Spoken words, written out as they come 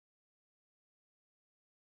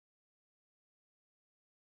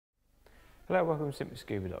Hello, welcome to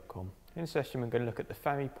ScubaScience.com. In this session we're going to look at the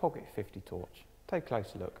FAMi Pocket 50 torch. Take a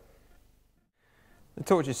closer look. The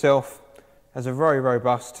torch itself has a very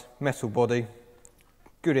robust metal body,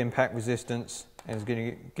 good impact resistance, and is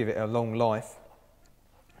going to give it a long life.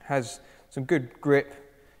 Has some good grip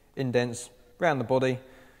indents around the body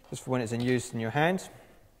just for when it's in use in your hand.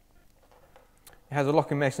 It has a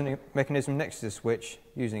locking mechanism next to the switch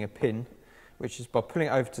using a pin, which is by pulling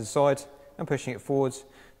it over to the side and pushing it forwards.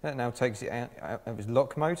 That now takes it out of its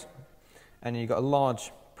lock mode, and you've got a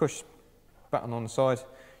large push button on the side,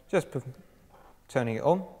 just turning it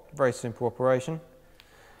on. Very simple operation.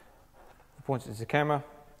 Point it to the camera.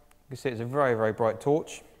 You can see it's a very, very bright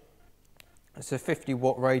torch. It's a 50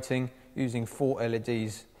 watt rating using 4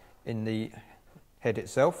 LEDs in the head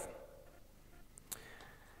itself.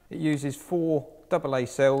 It uses 4 AA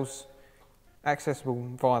cells accessible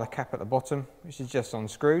via the cap at the bottom, which is just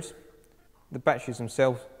unscrewed. The batteries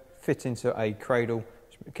themselves fit into a cradle,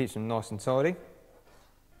 which keeps them nice and tidy.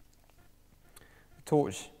 The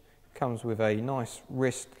torch comes with a nice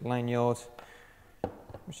wrist lanyard,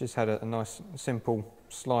 which has had a nice simple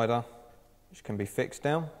slider, which can be fixed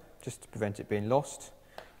down just to prevent it being lost.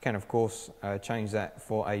 You can of course change that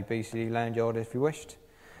for a BCD lanyard if you wished.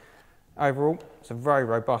 Overall, it's a very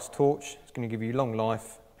robust torch. It's going to give you long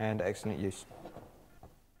life and excellent use.